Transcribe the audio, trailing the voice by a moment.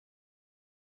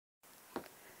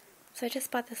So I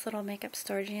just bought this little makeup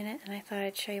storage unit, and I thought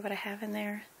I'd show you what I have in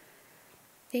there.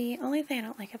 The only thing I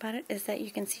don't like about it is that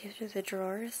you can see through the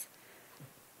drawers.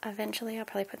 Eventually I'll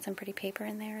probably put some pretty paper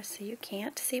in there so you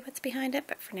can't see what's behind it,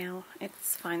 but for now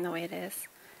it's fine the way it is.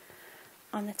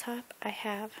 On the top I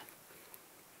have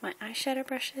my eyeshadow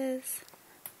brushes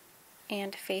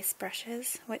and face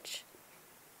brushes, which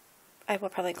I will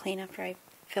probably clean after I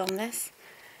film this.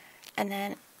 And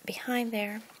then behind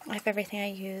there I have everything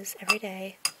I use every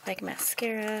day, like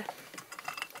mascara,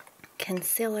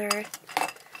 concealer,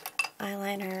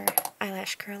 eyeliner,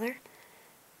 eyelash curler.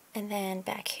 And then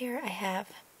back here I have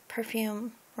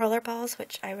perfume roller balls,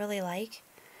 which I really like.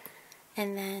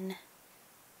 And then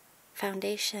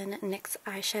foundation, NYX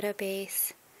eyeshadow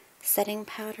base, setting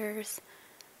powders.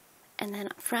 And then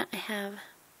up front I have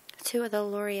two of the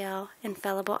L'Oreal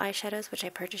Infallible eyeshadows, which I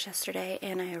purchased yesterday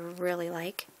and I really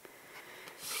like.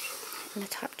 In the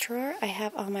top drawer I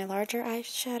have all my larger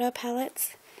eyeshadow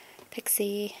palettes,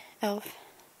 Pixie, e.l.f.,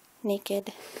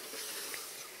 Naked.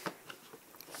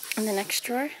 In the next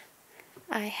drawer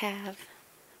I have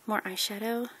more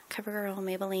eyeshadow, CoverGirl,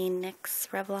 Maybelline, NYX,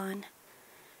 Revlon.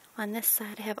 On this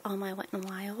side I have all my Wet n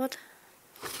Wild.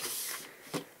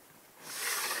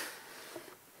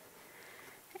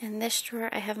 In this drawer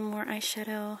I have more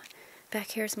eyeshadow.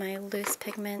 Back here's my loose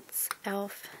pigments,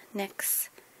 e.l.f., NYX,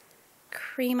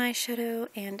 cream eyeshadow,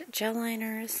 and gel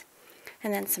liners.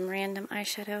 And then some random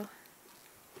eyeshadow.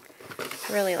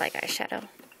 I really like eyeshadow.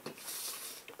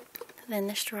 Then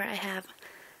this drawer I have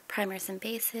primers and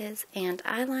bases and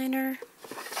eyeliner.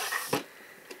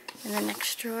 In the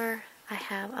next drawer I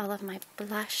have all of my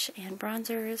blush and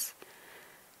bronzers.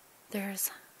 There's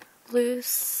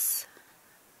loose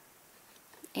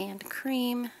and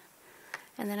cream.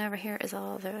 And then over here is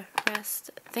all the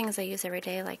rest, things I use every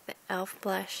day, like the e.l.f.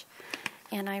 blush.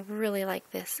 And I really like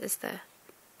this, is the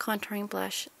contouring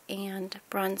blush and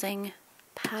bronzing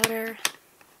powder.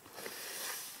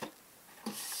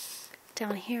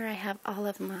 Down here I have all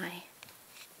of my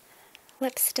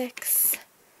lipsticks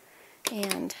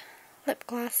and lip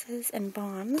glosses and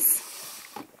balms.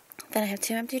 Then I have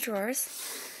two empty drawers.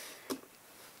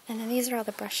 And then these are all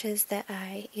the brushes that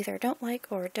I either don't like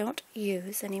or don't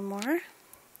use anymore.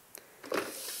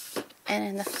 And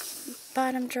in the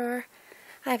bottom drawer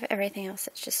I have everything else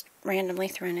that's just randomly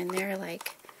thrown in there,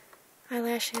 like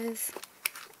eyelashes,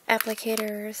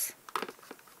 applicators,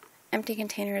 empty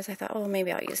containers. I thought, oh,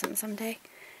 maybe I'll use them someday.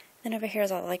 Then over here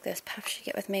is all like those puffs you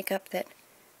get with makeup that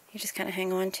you just kind of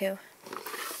hang on to.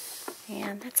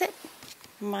 And that's it.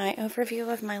 My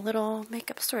overview of my little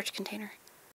makeup storage container.